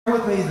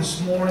With me this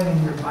morning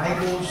in your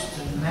Bibles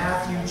to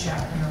Matthew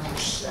chapter number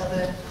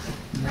 7.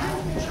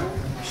 Matthew chapter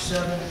number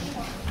 7.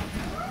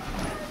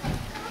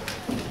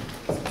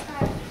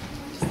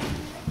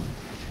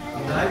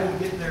 And I will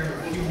get there in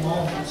a few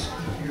moments.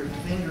 Keep your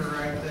finger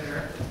right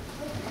there.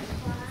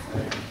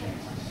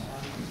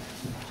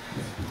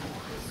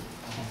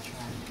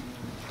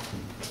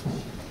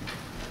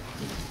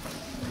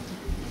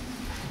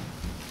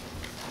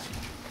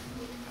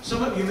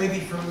 Some of you may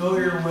be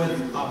familiar with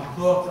a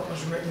book that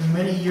was written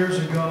many years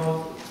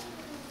ago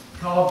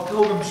called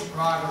Pilgrim's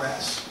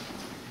Progress.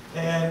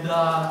 And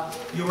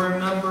you'll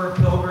remember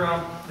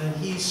Pilgrim, and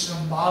he's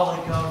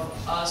symbolic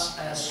of us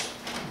as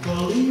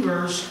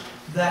believers,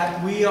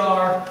 that we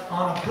are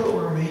on a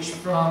pilgrimage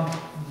from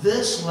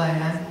this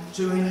land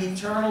to an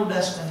eternal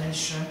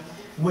destination,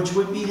 which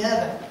would be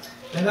heaven.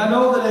 And I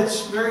know that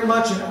it's very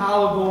much an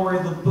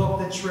allegory, the book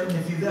that's written.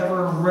 If you've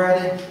ever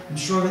read it, I'm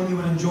sure that you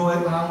would enjoy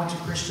it. When I went to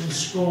Christian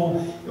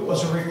school, it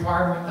was a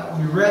requirement that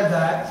we read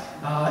that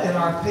in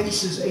our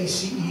PACES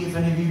ACE, if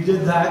any of you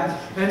did that.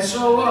 And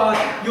so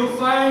you'll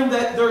find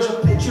that there's a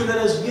picture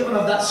that is given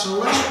of that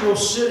celestial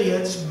city.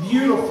 It's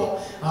beautiful.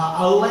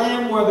 A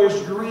land where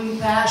there's green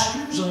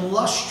pastures and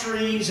lush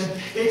trees, and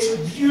it's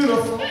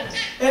beautiful.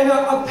 And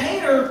a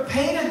painter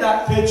painted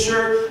that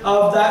picture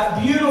of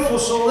that beautiful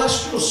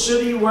celestial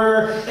city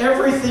where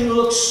everything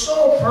looks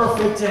so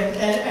perfect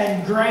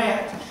and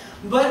grand.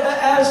 But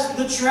as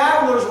the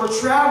travelers were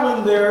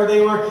traveling there,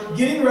 they were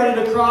getting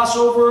ready to cross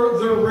over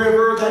the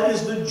river that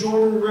is the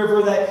Jordan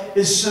River, that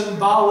is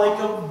symbolic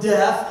of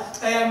death.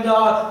 And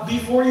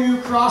before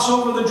you cross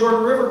over the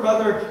Jordan River,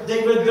 Brother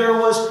David, there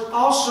was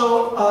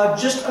also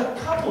just a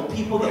couple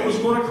people that was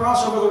going to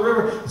cross over the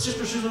river.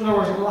 Sister Susan, there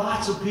was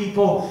lots of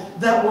people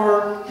that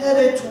were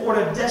headed toward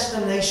a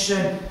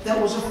destination that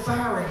was a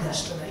fiery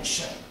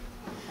destination.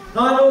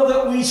 Now, I know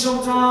that we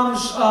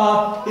sometimes,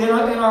 in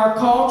our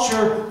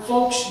culture,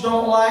 folks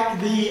don't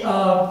like the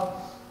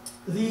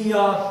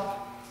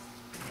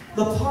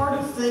part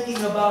of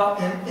thinking about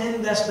an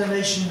end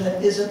destination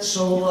that isn't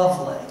so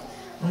lovely.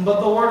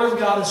 But the Word of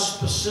God is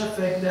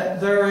specific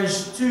that there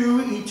is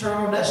two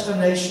eternal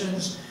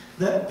destinations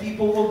that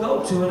people will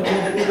go to, and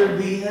it will either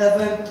be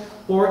heaven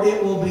or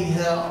it will be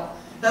hell.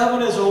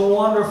 Heaven is a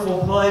wonderful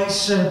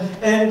place, and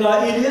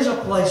it is a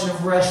place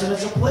of rest, and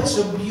it's a place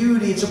of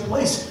beauty. It's a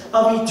place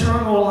of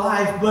eternal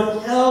life.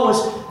 But hell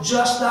is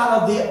just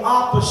out of the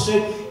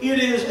opposite. It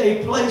is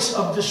a place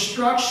of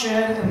destruction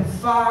and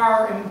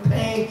fire and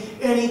pain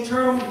and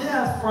eternal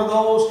death for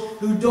those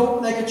who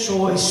don't make a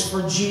choice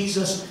for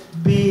Jesus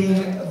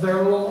being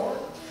their Lord.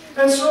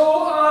 And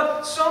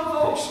so some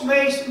folks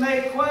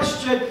may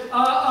question,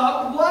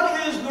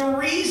 what is the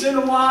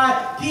reason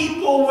why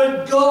people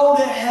would go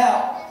to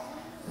hell?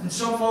 And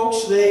some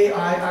folks,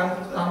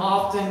 I'm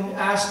often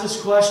asked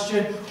this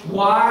question,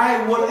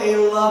 why would a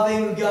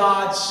loving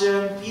God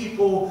send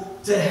people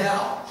to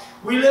hell?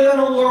 We live in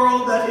a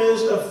world that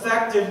is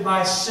affected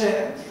by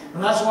sin.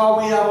 And that's why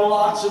we have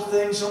lots of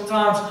things.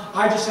 Sometimes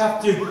I just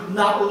have to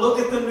not look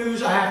at the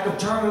news. I have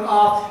to turn it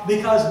off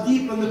because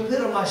deep in the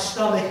pit of my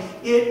stomach,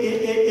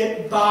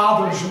 it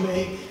bothers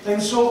me. And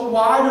so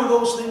why do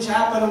those things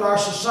happen in our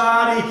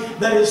society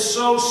that is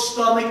so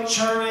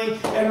stomach-churning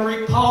and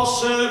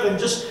repulsive and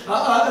just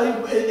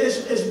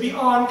is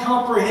beyond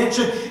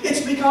comprehension?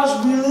 It's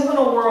because we live in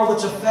a world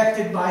that's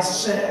affected by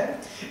sin.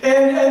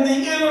 And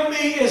the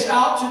enemy is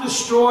out to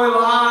destroy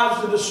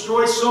lives, to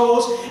destroy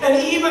souls, and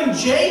even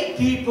jade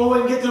people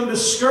and get them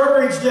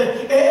discouraged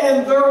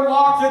in their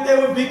walk, that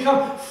they would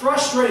become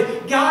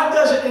frustrated. God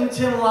doesn't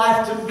intend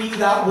life to be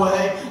that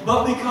way,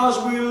 but because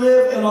we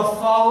live in a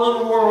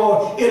fallen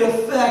world, it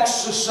affects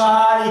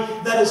society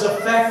that is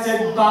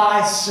affected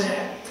by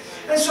sin.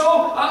 And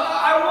so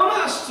I want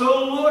us to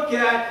look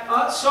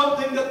at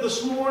something that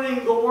this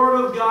morning the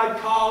Word of God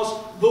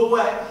calls the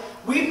way.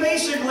 We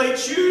basically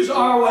choose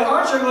our way.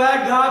 Aren't you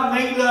glad God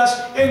made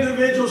us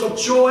individuals of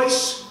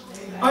choice?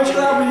 Aren't you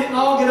glad we didn't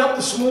all get up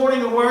this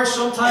morning and wear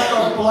some type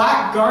of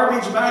black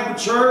garbage bag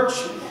to church?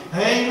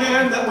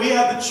 Amen. That we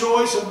have the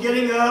choice of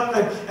getting up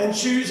and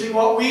choosing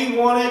what we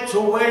wanted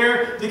to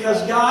wear,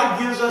 because God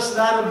gives us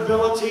that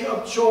ability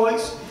of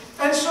choice.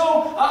 And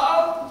so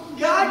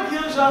God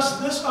gives us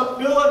this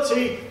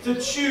ability to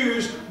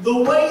choose the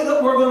way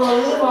that we're going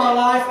to live our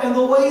life and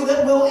the way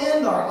that we'll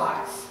end our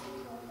life.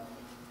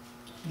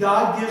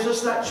 God gives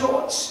us that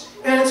choice.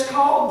 And it's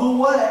called the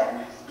way.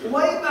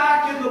 Way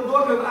back in the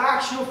book of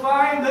Acts, you'll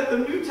find that the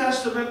New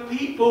Testament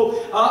people,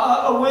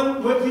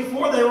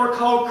 before they were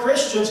called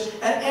Christians,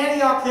 at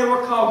Antioch they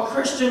were called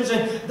Christians,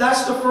 and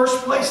that's the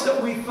first place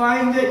that we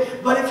find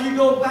it. But if you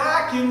go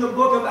back in the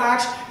book of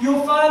Acts,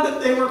 you'll find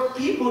that they were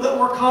people that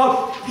were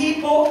called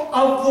people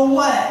of the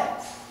way.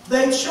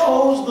 They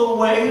chose the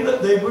way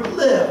that they would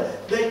live.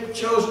 They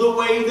chose the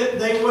way that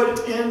they would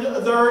end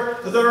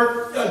their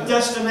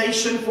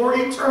destination for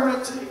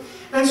eternity.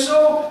 And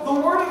so the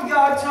Word of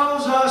God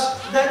tells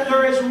us that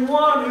there is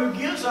one who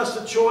gives us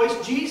a choice.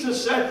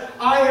 Jesus said,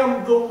 I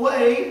am the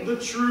way, the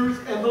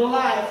truth, and the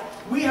life.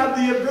 We have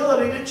the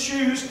ability to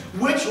choose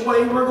which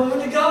way we're going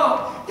to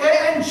go.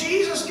 And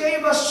Jesus gave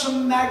us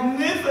some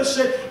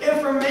magnificent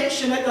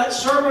information at that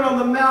Sermon on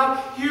the Mount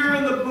here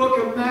in the book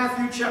of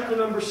Matthew chapter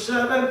number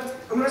 7.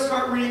 I'm going to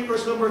start reading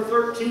verse number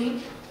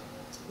 13.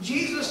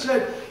 Jesus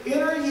said,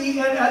 "Enter ye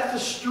in at the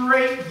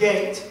strait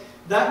gate."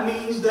 That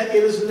means that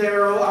it is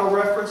narrow. I'll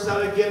reference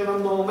that again in a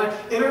moment.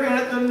 Enter in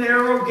at the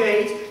narrow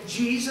gate.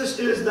 Jesus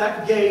is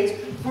that gate.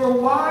 "For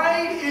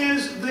wide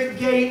is the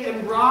gate,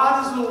 and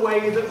broad is the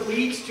way that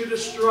leads to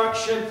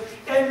destruction,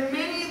 and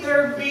many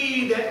there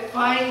be that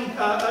find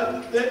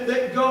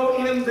that go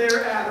in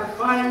thereat or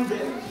find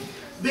them.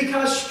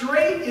 Because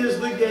strait is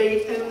the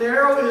gate, and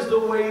narrow is the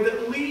way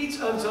that leads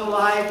unto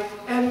life,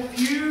 and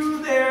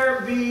few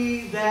there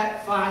be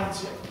that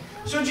finds it."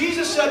 So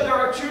Jesus said there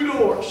are two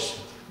doors.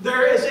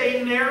 There is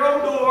a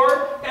narrow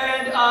door,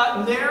 and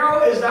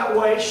narrow is that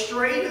way,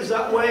 straight is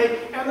that way,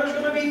 and there's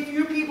going to be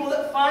few people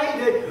that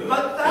find it,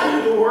 but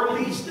that door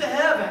leads to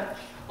heaven.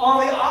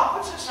 On the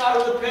opposite side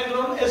of the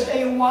pendulum is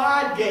a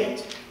wide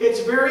gate. It's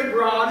very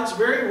broad, it's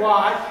very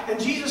wide, and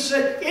Jesus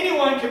said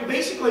anyone can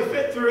basically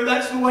fit through.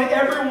 That's the way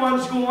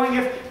everyone's going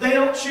if they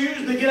don't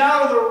choose to get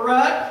out of the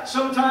rut.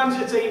 Sometimes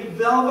it's a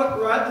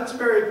velvet rut that's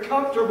very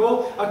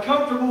comfortable, a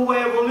comfortable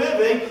way of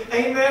living,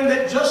 amen,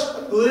 that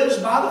just lives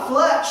by the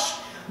flesh.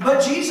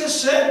 But Jesus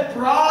said,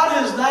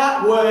 broad is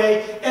that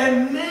way,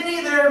 and many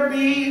there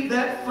be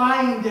that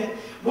find it.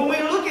 When we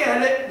look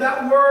at it,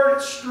 that word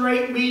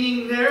straight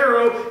meaning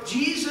narrow,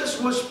 Jesus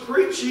was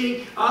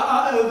preaching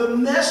the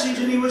message,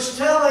 and he was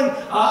telling,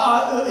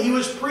 he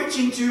was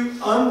preaching to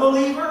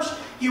unbelievers.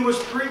 He was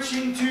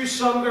preaching to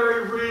some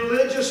very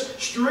religious,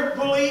 strict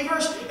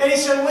believers. And he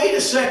said, wait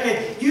a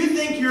second, you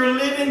think your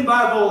living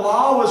by the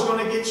law is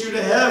going to get you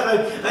to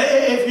heaven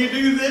if you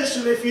do this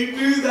and if you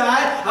do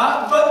that,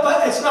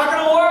 but it's not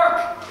going to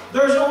work.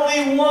 There's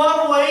only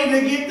one way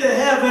to get to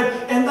heaven,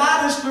 and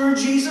that is through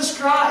Jesus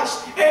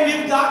Christ. And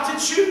you've got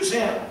to choose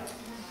Him.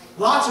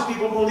 Lots of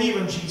people believe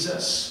in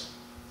Jesus.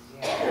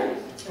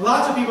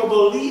 Lots of people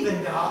believe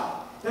in God.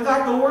 In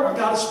fact, the Word of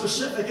God is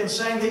specific in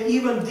saying that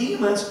even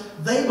demons,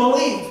 they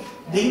believe.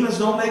 Demons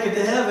don't make it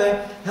to heaven.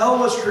 Hell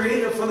was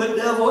created for the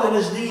devil and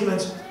his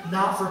demons,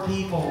 not for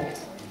people.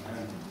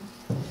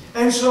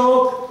 And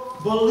so,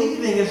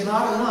 believing is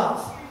not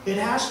enough. It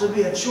has to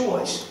be a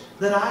choice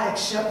that I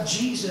accept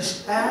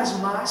Jesus as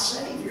my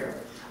Savior.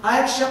 I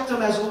accept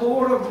Him as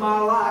Lord of my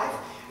life.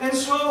 And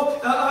so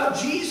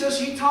Jesus,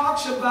 He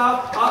talks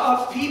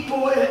about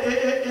people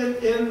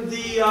in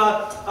the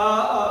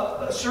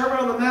Sermon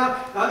on the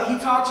Mount. He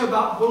talks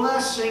about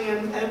blessing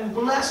and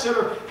blessed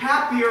or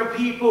happier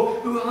people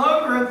who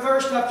hunger and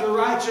thirst after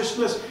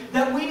righteousness.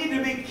 That we need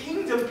to be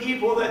kingdom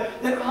people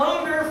that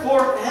hunger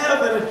for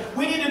heaven.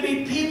 We need to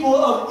be people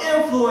of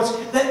influence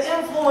that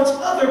influence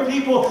other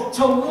people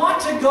to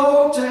want to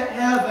go to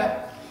heaven.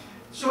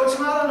 So it's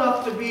not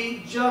enough to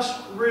be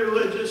just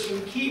religious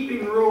and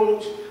keeping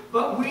rules.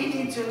 But we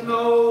need to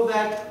know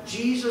that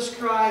Jesus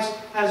Christ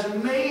has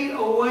made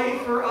a way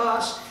for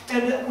us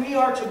and that we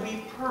are to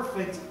be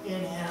perfect in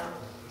Him.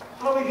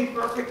 How do we be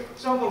perfect?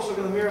 Some folks look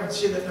in the mirror and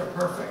see that they're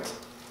perfect.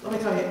 Let me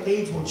tell you,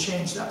 age will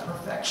change that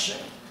perfection.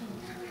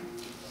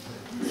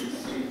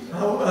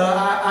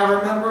 I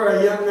remember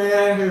a young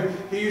man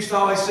who used to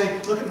always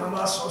say, look at my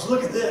muscles,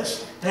 look at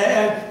this.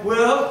 And,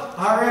 well,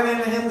 I ran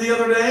into him the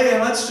other day,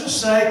 and let's just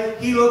say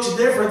he looks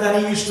different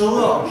than he used to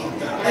look.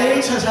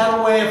 Age has had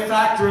a way of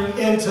factoring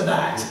into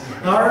that.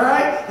 All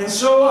right? And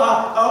so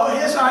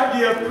his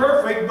idea of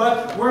perfect,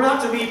 but we're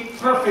not to be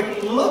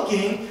perfect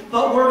looking,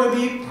 but we're to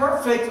be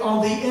perfect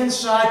on the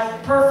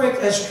inside, perfect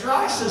as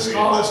Christ has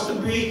called us to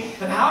be.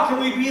 And how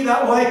can we be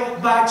that way?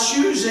 By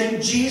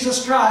choosing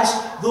Jesus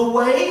Christ, the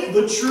way,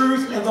 the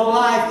truth, and the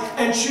life,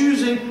 and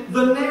choosing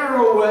the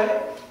narrow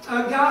way.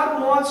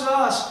 God wants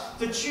us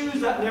to choose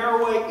that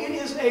narrow way. It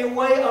is a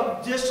way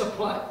of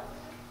discipline.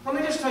 Let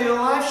me just tell you,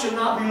 life should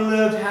not be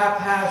lived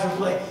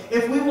haphazardly.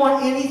 If we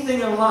want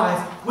anything in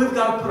life, we've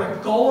got to put a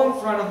goal in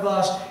front of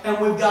us, and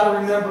we've got to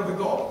remember the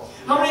goal.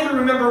 How many of you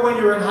remember when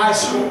you were in high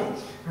school?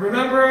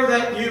 Remember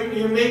that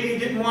you maybe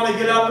didn't want to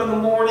get up in the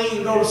morning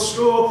and go to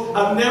school.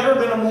 I've never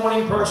been a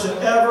morning person,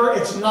 ever.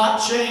 It's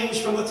not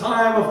changed from the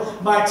time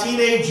of my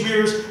teenage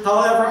years.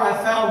 However, I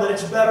found that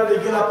it's better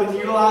to get up and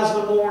utilize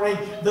the morning,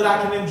 that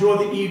I can enjoy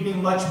the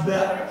evening much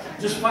better.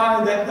 Just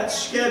find that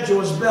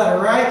schedule is better,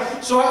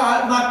 right? So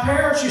my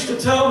parents used to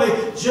tell me,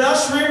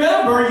 just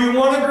remember, you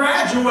want to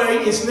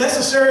graduate. It's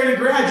necessary to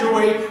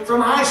graduate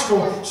from high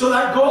school. So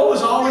that goal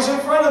was always in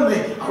front of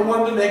me. I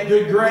wanted to make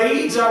good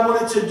grades. I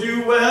wanted to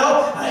do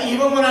well.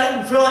 Even when I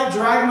didn't feel like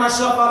dragging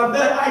myself out of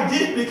bed, I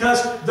did,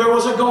 because there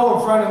was a goal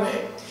in front of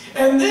me.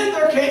 And then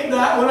there came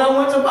that when I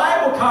went to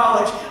Bible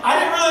college. I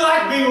didn't really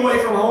like being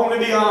away from home, to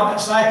be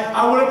honest.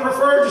 I would have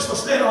preferred just to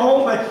stay at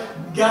home, but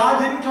God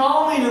didn't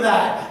call me to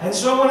that. And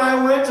so when I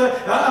went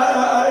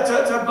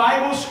to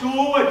Bible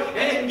school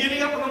and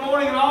getting up in the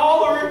morning and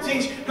all the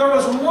routines, there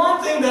was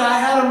one thing that I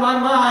had in my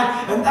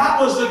mind, and that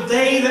was the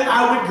day that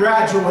I would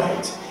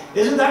graduate.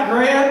 Isn't that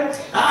grand?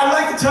 I'd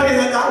like to tell you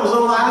that that was the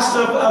last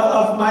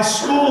of my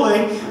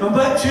schooling,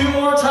 but 2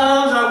 more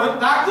times I went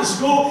back to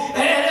school,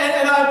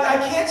 and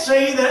I can't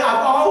say that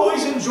I've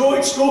always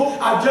enjoyed school.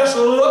 I've just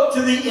looked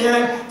to the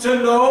end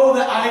to know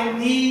that I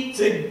need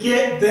to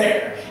get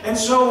there. And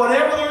so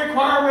whatever the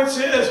requirements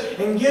is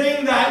in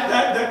getting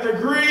that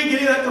degree,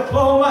 getting that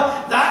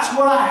diploma, that's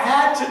what I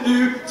had to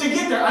do to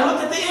get there. I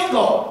looked at the end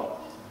goal.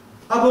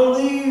 I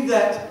believe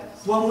that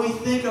when we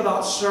think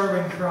about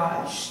serving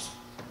Christ,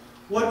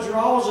 what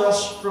draws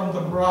us from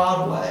the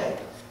broad way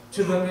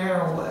to the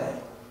narrow way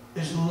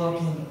is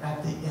looking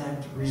at the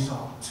end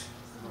result.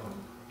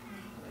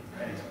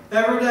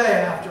 Every day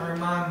I have to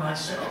remind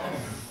myself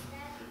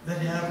that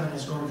heaven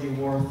is going to be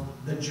worth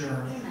the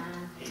journey.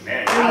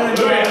 Amen.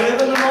 Do I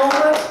live in the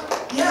moment?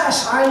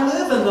 Yes, I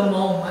live in the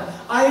moment.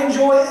 I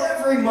enjoy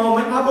every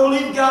moment. I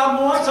believe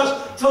God wants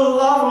us to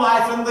love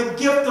life and the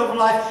gift of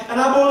life. And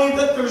I believe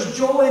that there's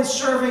joy in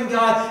serving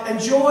God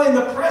and joy in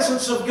the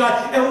presence of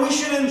God. And we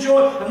should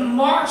enjoy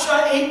March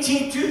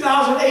 18,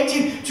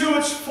 2018 to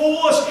its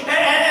fullest.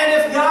 And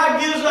if God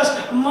gives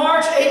us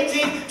March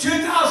 18,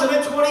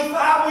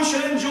 2025, we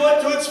should enjoy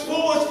it to its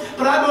fullest.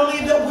 But I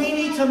believe that we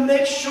need to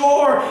make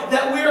sure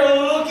that we are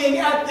looking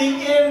at the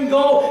end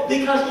goal,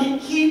 because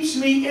it keeps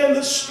me in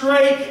the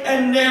straight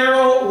and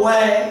narrow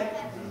way.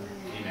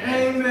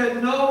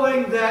 Amen.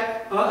 Knowing that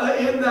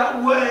in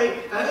that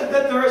way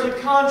that there is a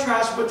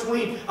contrast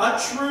between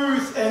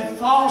truth and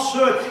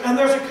falsehood, and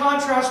there's a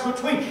contrast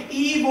between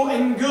evil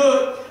and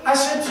good. I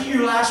said to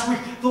you last week,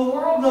 the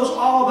world knows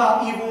all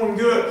about evil and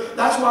good.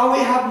 That's why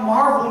we have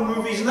Marvel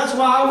movies, and that's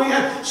why we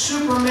have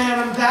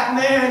Superman and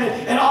Batman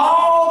and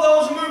all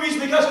those movies,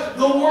 because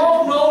the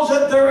world knows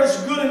that there is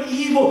good and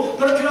evil.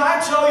 But can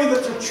I tell you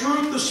that the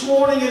truth this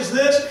morning is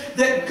this,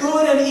 that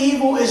good and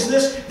evil is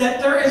this,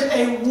 that there is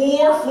a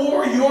war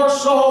for your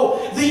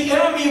soul. The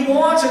enemy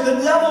wants it.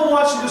 The devil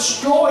wants to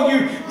destroy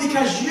you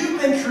because you've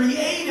been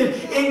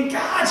created in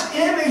God's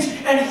image,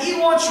 and He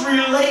wants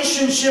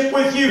relationship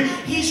with you.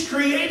 He's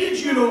created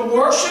you to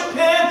worship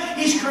Him.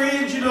 He's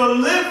created you to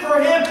live for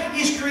Him.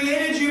 He's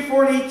created you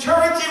for an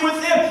eternity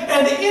with Him,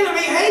 and the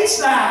enemy hates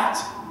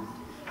that.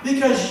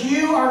 Because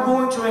you are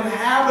going to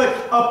inhabit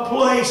a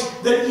place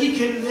that he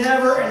can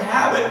never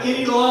inhabit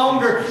any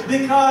longer,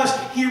 because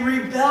he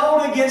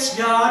rebelled against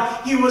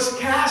God. He was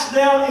cast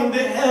down into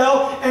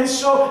hell. And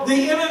so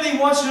the enemy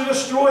wants to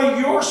destroy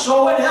your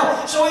soul in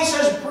hell. So he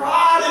says,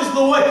 broad is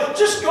the way.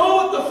 Just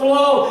go with the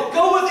flow.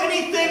 Go with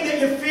anything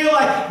that you feel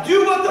like.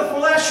 Do what the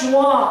flesh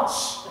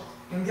wants.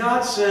 And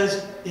God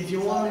says, if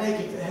you want to make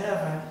it to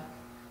heaven,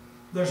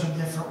 there's a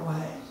different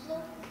way.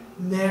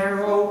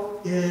 Narrow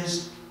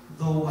is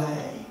the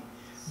way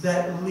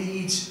that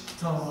leads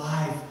to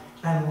life,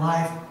 and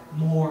life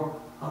more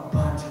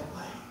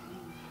abundantly.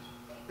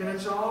 And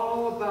it's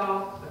all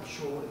about a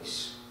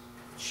choice,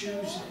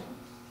 choosing.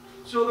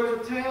 So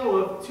there's a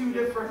tale of 2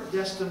 different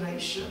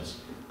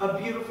destinations. A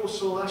beautiful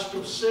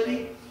celestial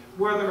city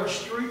where there are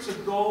streets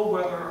of gold,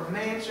 where there are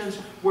mansions,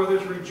 where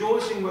there's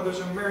rejoicing, where there's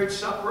a marriage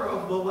supper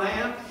of the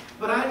Lamb.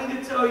 But I need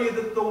to tell you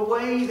that the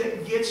way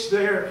that gets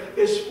there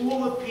is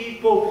full of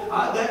people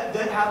that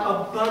have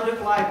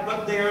abundant life,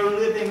 but they are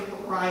living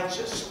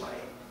righteously.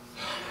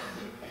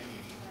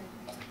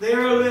 They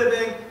are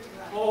living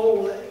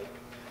holy.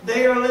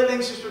 They are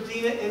living, Sister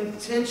Tina,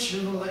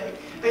 intentionally.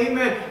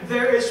 Amen.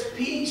 There is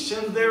peace,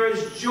 and there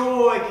is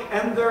joy,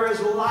 and there is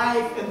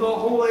life in the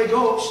Holy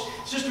Ghost.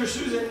 Sister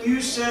Susan, you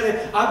said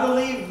it. I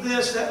believe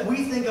this, that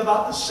we think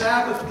about the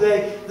Sabbath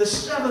day, the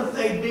 7th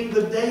day being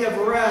the day of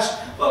rest.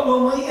 But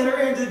when we enter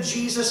into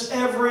Jesus,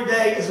 every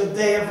day is a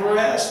day of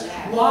rest.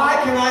 Why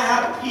can I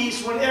have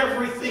peace when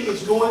everything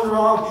is going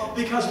wrong?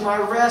 Because my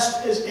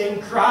rest is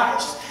in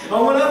Christ.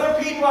 And when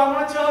other people, I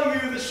want to tell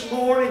you this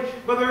morning,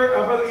 Brother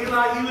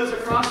Eli, he lives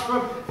across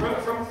from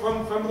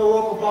the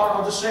local bar.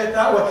 I'll just say it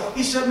that way.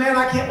 He said, man,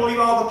 I can't believe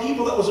all the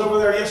people that was over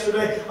there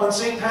yesterday on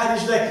St.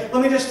 Patty's Day.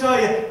 Let me just tell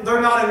you,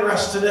 they're not in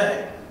rest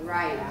today.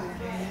 Right.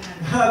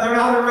 They're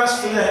not in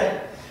rest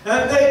today.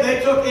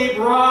 They took a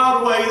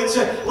broad way that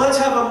said, let's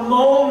have a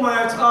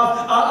moment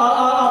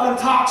of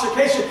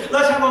intoxication.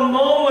 Let's have a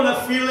moment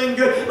of feeling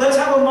good. Let's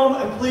have a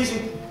moment of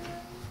pleasing.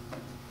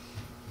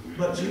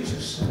 But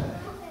Jesus said,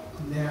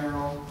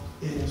 narrow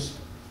is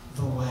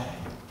the way.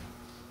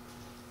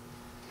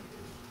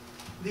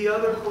 The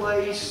other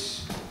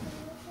place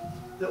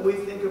that we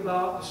think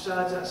about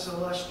besides that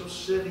celestial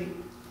city,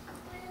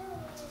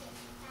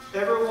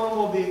 everyone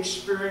will be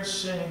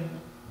experiencing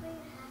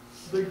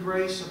the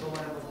grace of the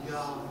Lamb of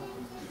God.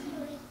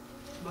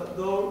 But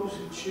those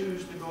who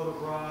choose to go the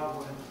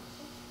broad way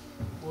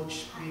will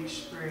be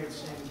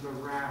experiencing the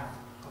wrath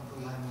of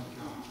the Lamb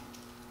of God.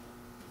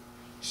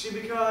 See,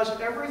 because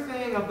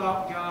everything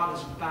about God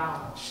is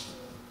balanced.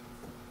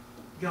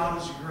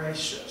 God is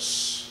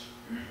gracious.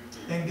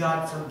 And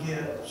God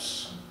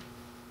forgives.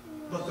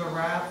 But the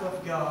wrath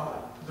of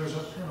God, there's a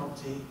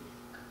penalty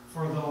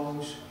for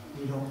those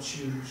who don't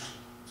choose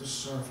to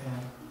serve Him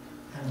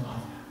and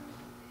love Him.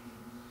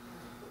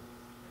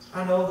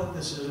 I know that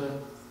this is a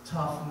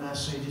tough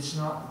message. It's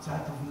not the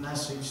type of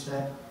message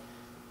that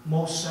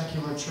most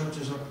secular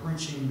churches are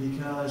preaching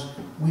because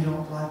we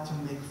don't like to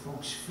make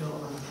folks feel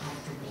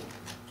uncomfortable.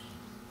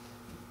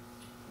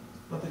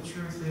 But the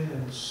truth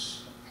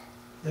is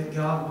that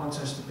God wants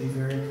us to be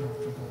very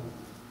comfortable.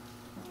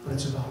 But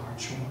it's about our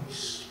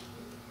choice.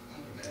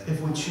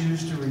 If we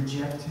choose to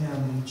reject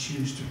Him, we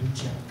choose to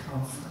reject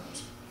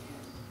comfort.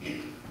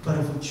 But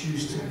if we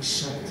choose to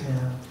accept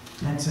Him,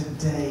 and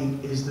today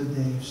is the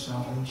day of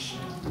salvation,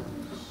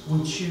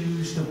 we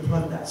choose to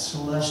put that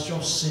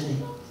celestial city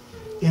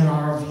in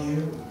our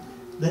view,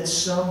 that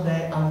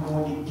someday I'm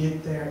going to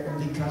get there,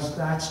 and because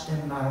that's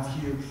in my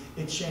view,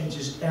 it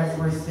changes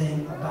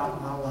everything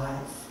about my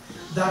life.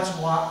 That's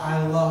why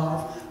I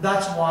love.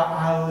 That's why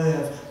I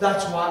live.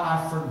 That's why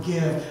I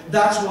forgive.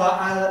 That's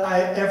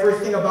why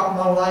everything about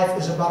my life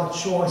is about a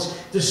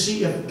choice to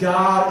see if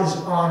God is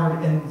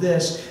honored in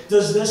this.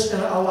 Does this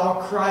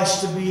allow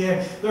Christ to be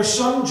in? There's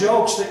some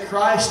jokes that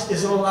Christ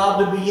isn't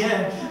allowed to be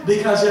in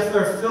because if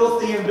they're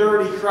filthy and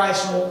dirty,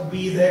 Christ won't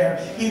be there.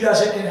 He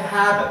doesn't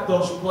inhabit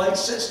those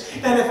places.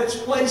 And if it's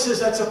places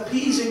that's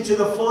appeasing to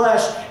the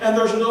flesh and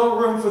there's no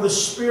room for the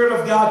Spirit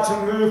of God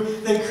to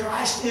move, then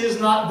Christ is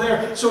not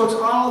there. So it's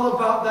all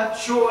about that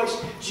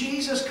choice.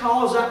 Jesus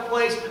calls that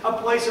place a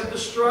place of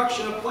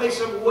destruction, a place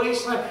of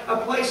wasteland, a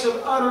place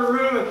of utter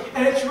ruin.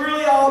 And it's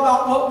really all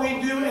about what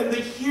we do in the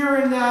here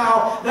and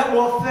now that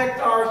will affect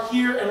our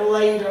here and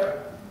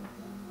later.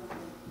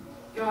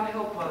 God,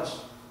 help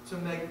us to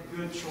make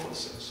good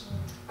choices.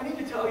 I need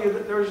to tell you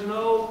that there's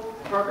no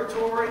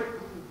purgatory.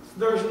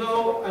 There's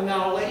no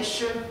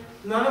annihilation.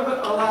 None of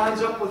it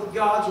aligns up with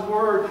God's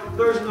Word.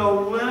 There's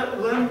no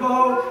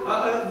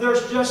limbo.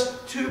 There's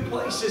just two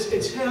places.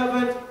 It's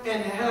heaven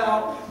and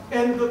hell.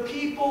 And the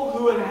people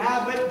who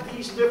inhabit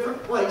these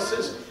different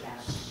places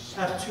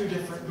have two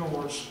different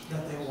doors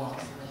that they walk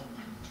through.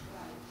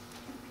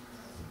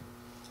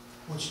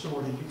 Which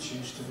door do you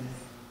choose to be?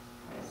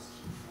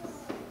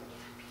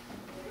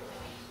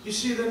 You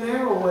see, the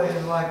narrow way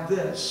is like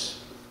this.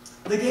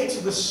 The gates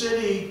of the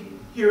city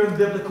here in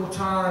biblical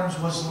times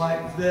was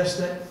like this,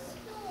 that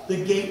the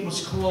gate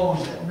was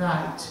closed at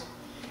night.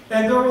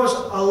 And there was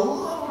a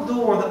little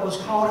door that was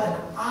called an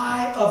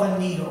eye of a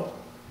needle.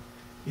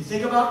 You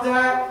think about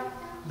that?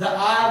 The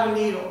eye of a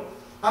needle.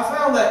 I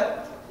found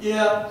that,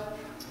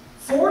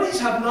 40s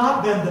have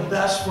not been the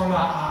best for my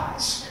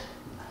eyes.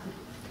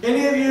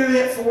 Any of you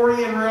hit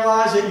 40 and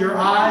realize that your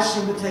eyes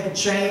seem to take a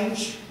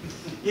change?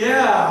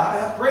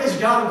 Yeah, praise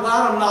God, I'm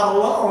glad I'm not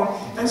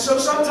alone. And so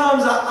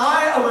sometimes the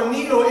eye of a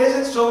needle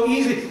isn't so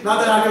easy.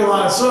 Not that I do a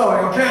lot of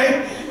sewing,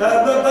 okay?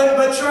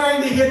 But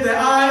trying to hit the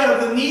eye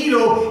of the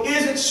needle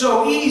isn't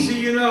so easy,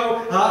 you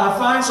know. I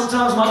find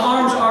sometimes my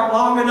arms aren't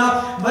long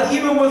enough, but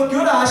even with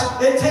good eyes,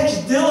 it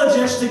takes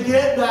diligence to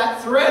get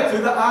that thread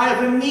through the eye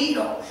of a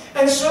needle.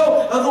 And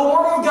so the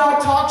Word of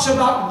God talks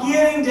about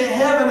getting to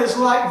heaven is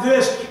like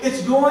this.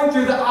 It's going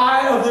through the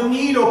eye of the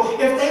needle.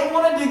 If they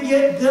wanted to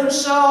get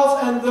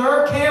themselves and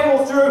their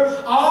camel through,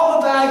 all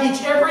the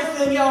baggage,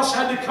 everything else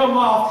had to come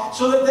off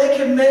so that they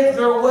could make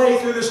their way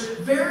through this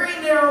very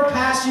narrow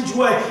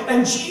passageway.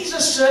 And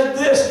Jesus said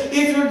this,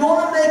 if you're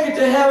going to make it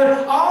to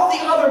heaven, all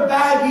the other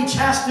baggage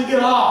has to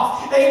get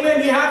off.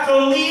 Amen. You have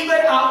to leave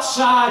it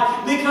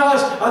outside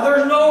because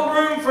there's no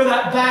room for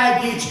that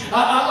baggage.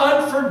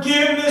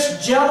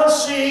 Unforgiveness, jealousy,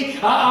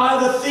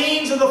 the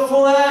things of the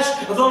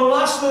flesh, the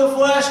lust of the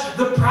flesh,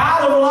 the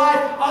pride of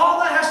life, all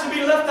that has to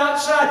be left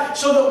outside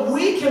so that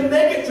we can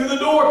make it through the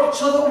door,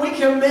 so that we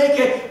can make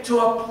it to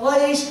a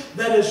place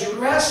that is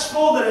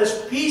restful, that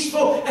is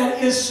peaceful,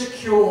 and is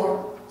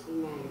secure.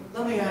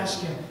 Let me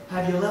ask you,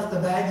 have you left the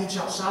baggage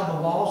outside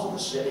the walls of the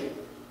city?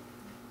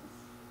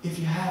 If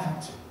you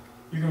haven't,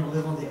 you're going to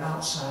live on the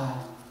outside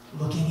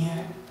looking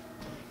in.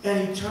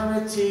 And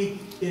eternity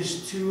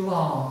is too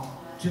long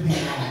to be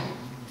long.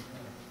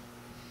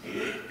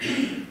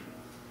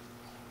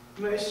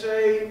 You may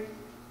say,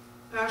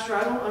 Pastor,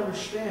 I don't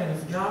understand.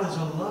 If God is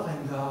a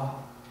loving God,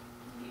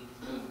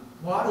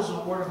 why does the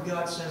Word of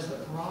God says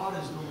that broad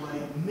is the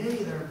way,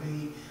 many there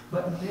be,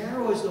 but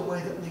narrow is the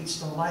way that leads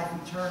to life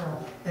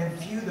eternal, and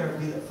few there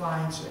be that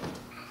finds it?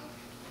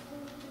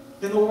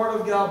 In the Word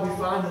of God, we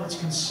find that it's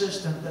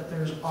consistent, that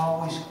there's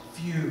always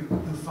few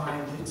who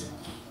find it.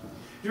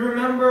 Do you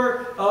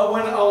remember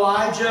when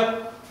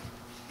Elijah,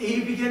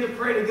 he began to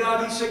pray to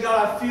God? He said,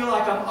 God, I feel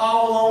like I'm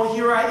all alone.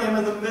 Here I am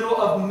in the middle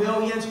of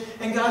millions.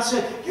 And God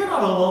said, you're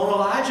not alone,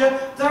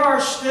 Elijah. There are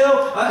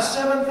still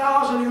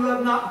 7,000 who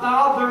have not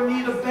bowed their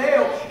knee to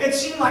Baal. It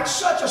seemed like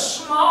such a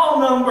small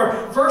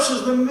number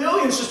versus the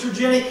millions, Sister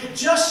Jenny.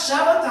 Just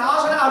 7,000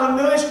 out of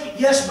millions.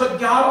 Yes, but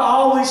God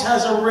always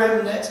has a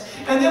remnant.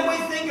 And then we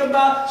think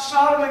about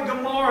Sodom and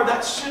Gomorrah,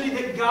 that city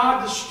that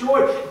God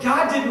destroyed.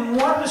 God didn't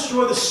want to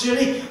destroy the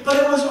city, but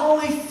it was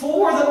only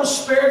 4 that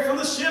was spared from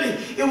the city.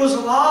 It was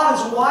Lot,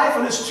 his wife,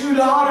 and his 2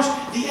 daughters.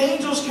 The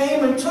angels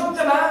came and took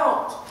them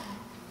out.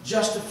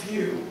 Just a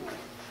few.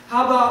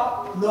 How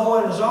about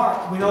Noah and his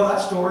ark? We know that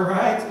story,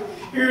 right?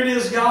 Here it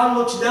is, God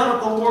looks down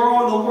at the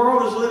world, and the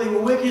world is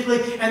living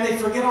wickedly, and they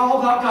forget all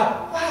about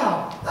God.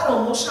 Wow, that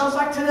almost sounds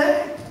like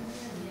today.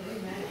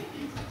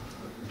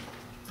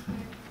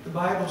 The The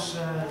Bible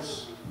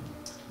says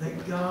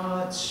that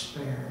God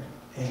spared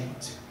 8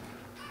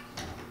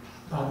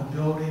 by the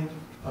building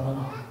of an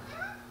ark.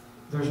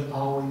 There's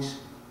always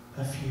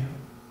a few.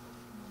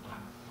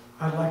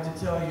 I'd like to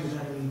tell you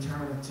that in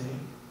eternity,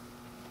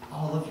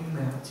 all of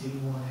humanity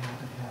will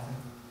inhabit heaven.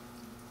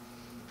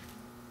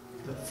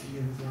 But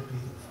few there be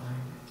that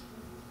find it.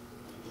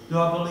 Do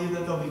I believe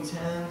that there'll be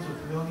tens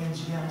of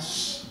millions?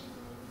 Yes.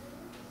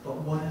 But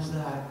what is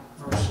that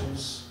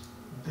versus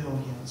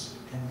billions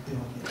and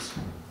billions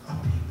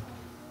of people?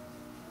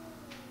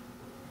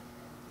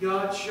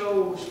 God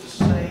chose to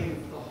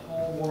save the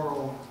whole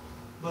world,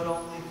 but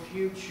only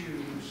few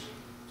choose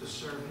to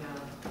serve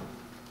Him.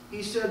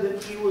 He said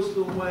that He was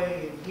the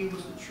way, and He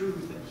was the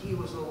truth, and He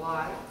was the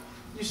life.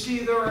 You see,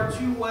 there are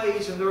 2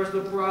 ways, and there's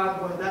the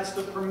broad way. That's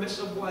the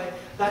permissive way.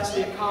 That's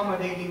the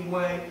accommodating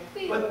way.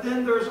 But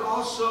then there's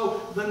also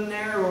the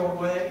narrow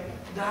way.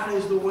 That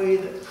is the way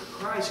that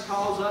Christ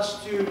calls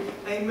us to.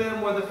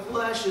 Amen. Where the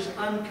flesh is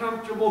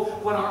uncomfortable,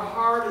 when our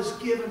heart is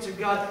given to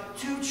God.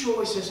 2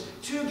 choices,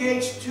 2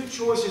 gates, 2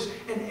 choices,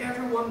 and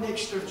everyone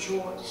makes their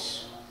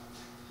choice.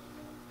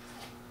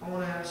 I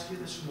want to ask you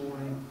this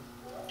morning,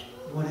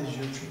 what is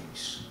your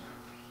choice?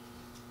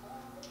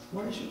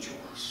 What is your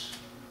choice?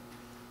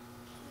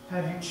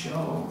 Have you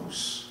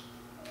chose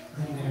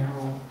the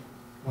narrow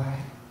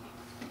way?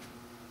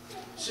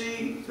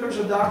 See, there's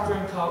a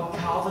doctrine called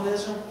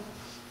Calvinism.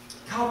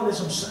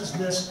 Calvinism says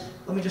this.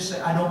 Let me just say,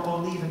 I don't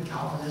believe in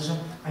Calvinism.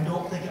 I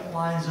don't think it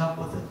lines up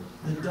with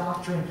the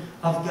doctrine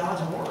of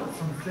God's Word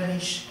from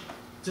finish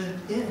to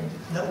end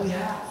that we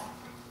have.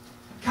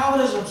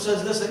 Calvinism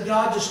says this, that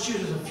God just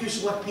chooses a few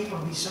select people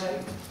to be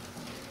saved.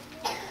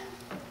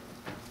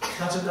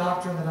 That's a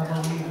doctrine that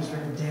I believe is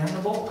very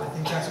damnable. I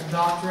think that's a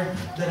doctrine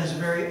that is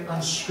very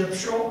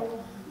unscriptural.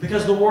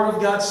 Because the Word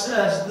of God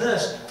says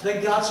this,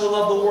 that God so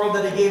loved the world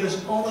that He gave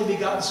His only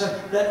begotten Son,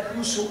 that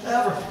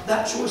whosoever,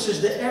 that choice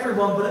is to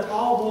everyone, but it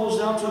all boils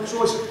down to a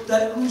choice,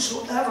 that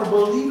whosoever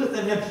believeth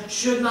in Him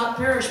should not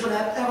perish, but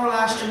have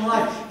everlasting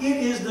life. It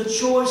is the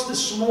choice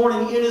this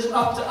morning. It is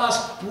up to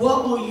us.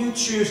 What will you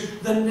choose?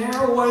 The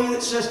narrow way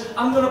that says,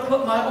 I'm going to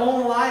put my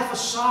own life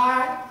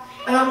aside,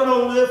 and I'm going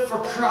to live for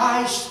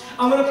Christ.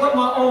 I'm going to put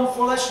my own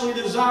fleshly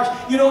desires.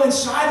 You know,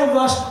 inside of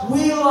us,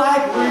 we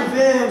like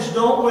revenge,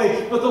 don't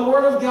we? But the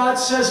Word of God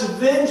says,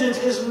 vengeance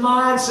is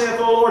mine, saith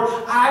the Lord.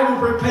 I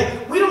will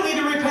repay. We don't need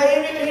to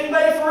repay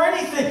anybody for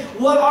anything.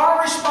 What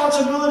our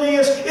responsibility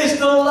is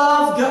to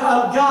love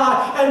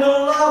God and to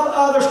love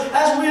others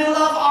as we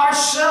love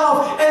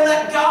ourselves, and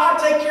let God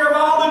take care of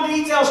all the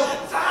details.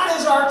 That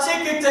is our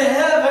ticket to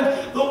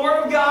heaven. The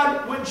Word of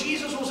God, when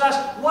Jesus was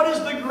asked, what is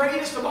the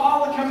greatest of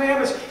all the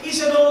commandments? He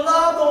said, to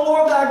love the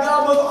Lord thy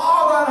God with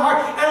all thine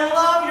heart and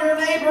love your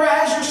neighbor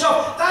as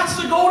yourself. That's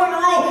the golden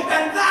rule,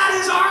 and that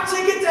is our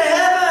ticket to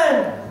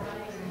heaven.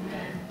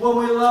 When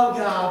we love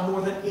God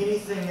more than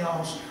anything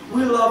else,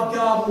 we love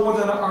God more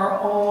than our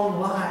own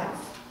life.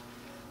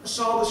 I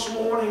saw this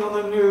morning on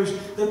the news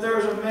that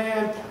there's a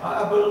man, and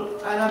I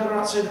better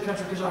not say the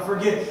country because I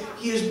forget,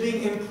 he is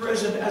being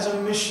imprisoned as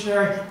a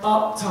missionary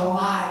up to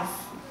life.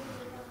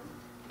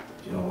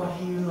 Do you know what?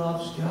 He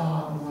loves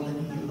God more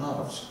than he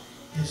loves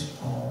his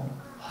own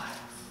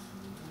life.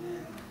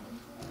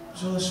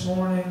 So this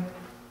morning,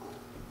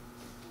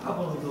 I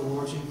believe the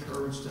Lord's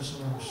encouraged us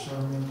in our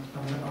sermon,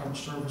 our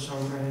service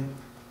already.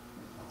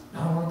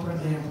 Now I want to put a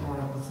damper on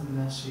it with the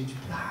message,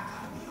 but I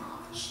got to be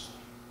honest.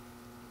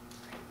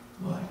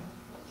 What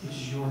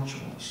is your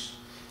choice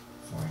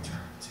for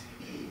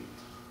eternity?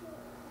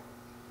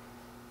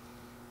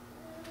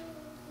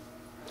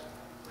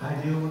 I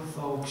deal with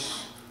folks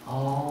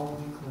all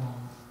week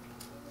long.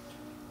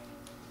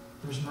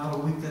 There's not a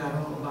week that I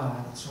don't go by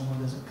that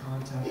someone doesn't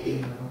contact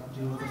me, or I don't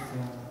deal with a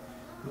family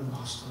who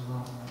lost a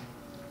loved one.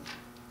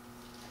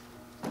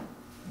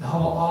 And I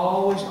will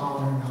always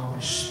honor and I'll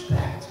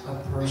respect a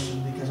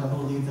person because I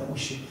believe that we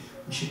should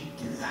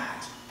do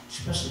that,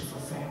 especially for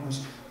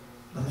families.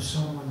 But if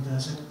someone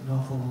doesn't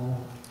know the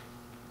Lord,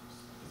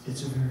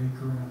 it's a very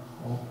grim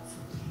hope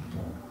for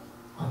people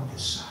on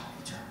this side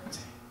of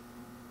eternity.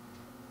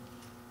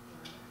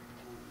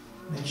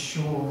 Make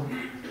sure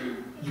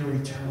your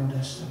eternal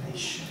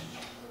destination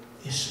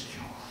is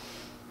secure.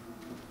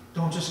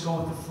 Don't just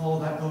go with the flow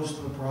that goes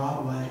to the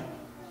broad way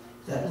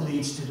that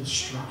leads to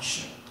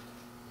destruction.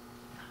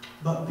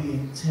 But be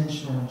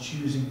intentional in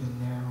choosing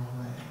the narrow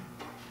way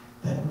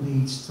that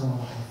leads to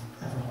life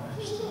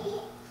everlasting.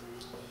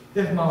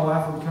 If my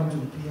wife would come to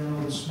the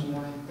piano this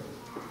morning.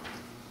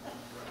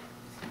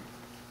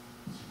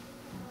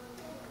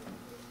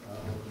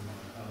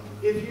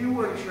 If you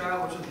were to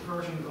travel to the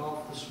Persian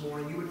Gulf this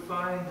morning, you would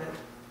find that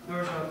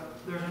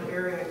there's an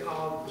area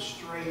called the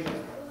Strait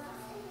of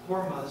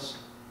Hormuz.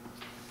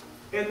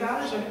 And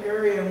that is an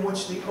area in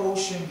which the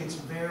ocean gets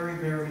very,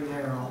 very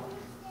narrow.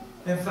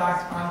 In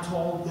fact, I'm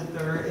told that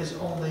there is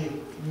only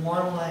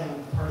one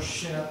lane per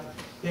ship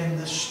in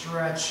the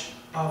stretch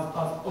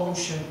of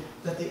ocean,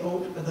 that the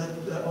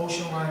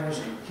ocean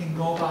liners can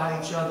go by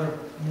each other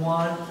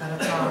one at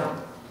a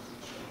time.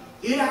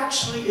 It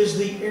actually is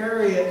the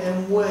area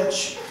in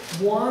which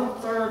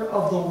 1/3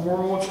 of the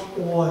world's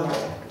oil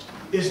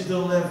is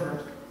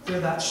delivered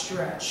through that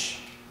stretch.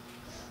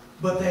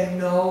 But they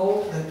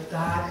know that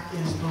that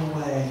is the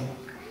way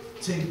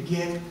to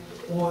get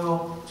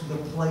oil to the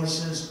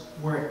places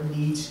where it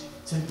needs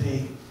to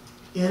be.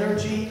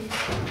 Energy,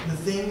 the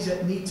things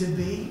that need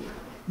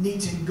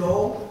to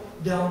go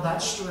down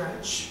that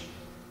stretch.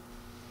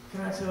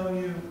 Can I tell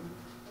you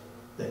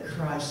that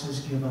Christ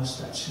has given us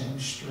that same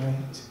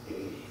strength?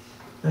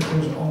 That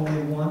there's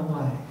only one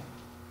way,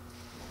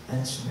 and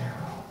it's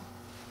narrow.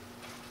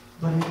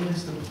 But it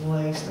is the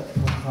place that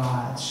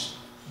provides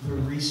the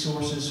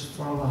resources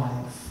for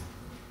life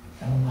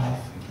and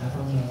life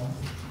evermore.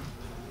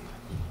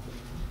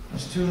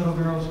 There's 2 little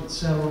girls that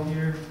settled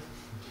here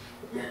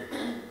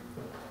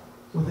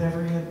with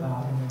every head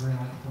bowed and every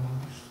eye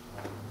closed.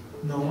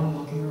 No one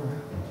looking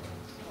around.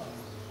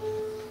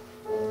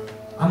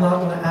 I'm not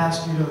going to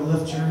ask you to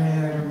lift your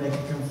hand or make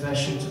a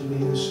confession to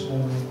me this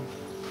morning.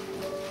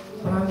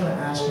 But I'm going to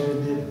ask you to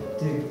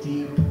dig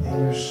deep in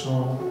your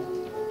soul.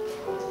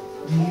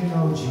 Do you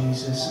know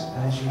Jesus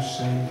as your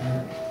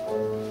Savior?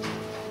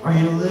 Are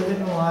you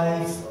living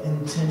life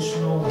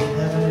intentional with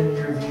heaven in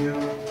your view?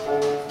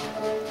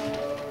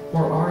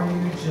 Or are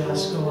you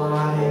just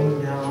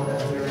gliding down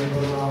that very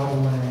broad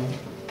way?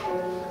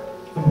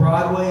 The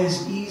broad way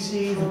is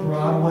easy, the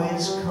broad way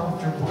is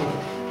comfortable,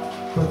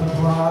 but the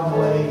broad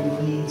way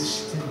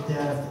leads to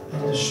death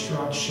and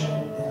destruction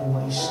and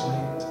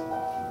wasteland.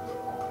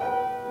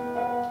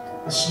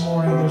 This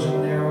morning there's a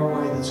narrow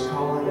way that's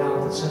calling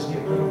out that says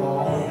get rid of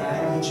all the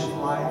baggage of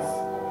life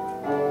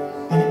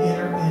and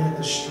enter in at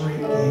the straight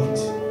gate.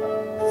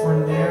 For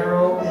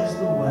narrow is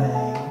the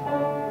way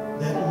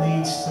that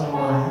leads to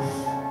life.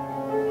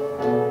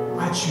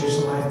 I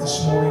choose life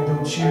this morning,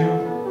 don't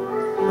you?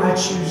 I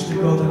choose to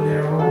go the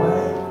narrow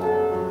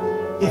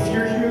way. If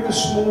you're here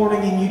this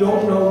morning and you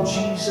don't know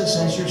Jesus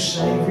as your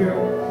Savior,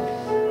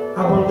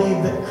 I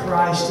believe that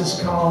Christ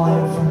is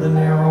calling from the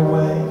narrow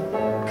way.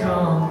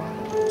 Come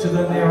to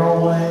the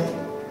narrow way.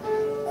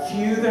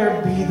 Few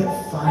there be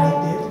that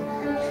find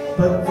it,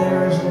 but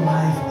there is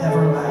life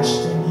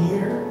everlasting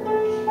here.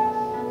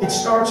 It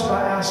starts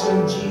by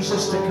asking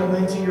Jesus to come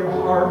into your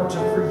heart to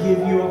forgive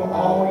you of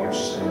all your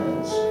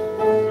sins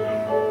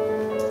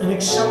and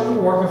accept the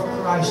work of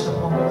Christ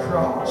upon the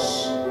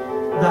cross.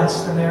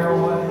 That's the narrow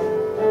way.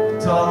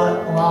 To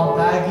allow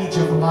baggage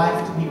of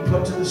life to be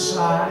put to the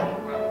side.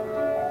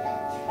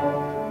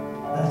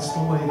 That's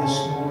the way this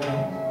morning.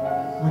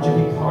 Would you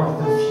be part of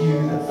the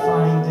few that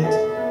find it?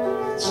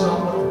 It's not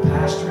what the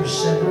pastor has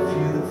said, the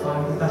few that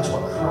find it. That's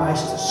what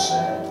Christ has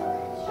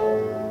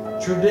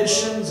said.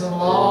 Traditions and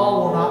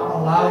law will not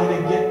allow you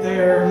to get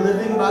there.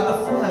 Living by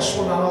the flesh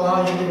will not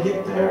allow you to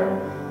get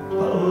there.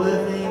 But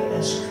living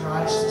as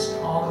Christ has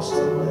called us to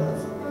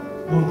live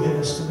will get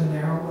us to the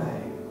narrow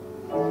way.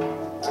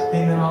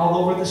 Amen. All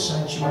over the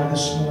sanctuary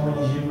this morning,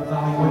 as you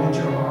evaluated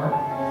your heart,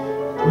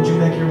 would you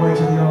make your way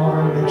to the altar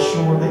and make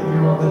sure that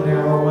you're on the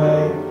narrow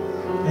way?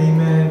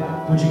 Amen.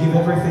 Would you give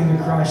everything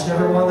to Christ?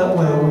 Everyone that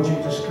will, would you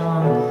just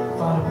come and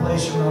find a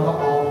place around the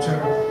altar?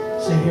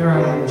 Say, here I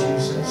am,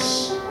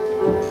 Jesus.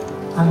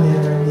 I'm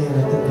entering in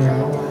at the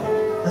narrow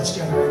way. Let's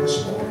gather in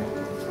this morning.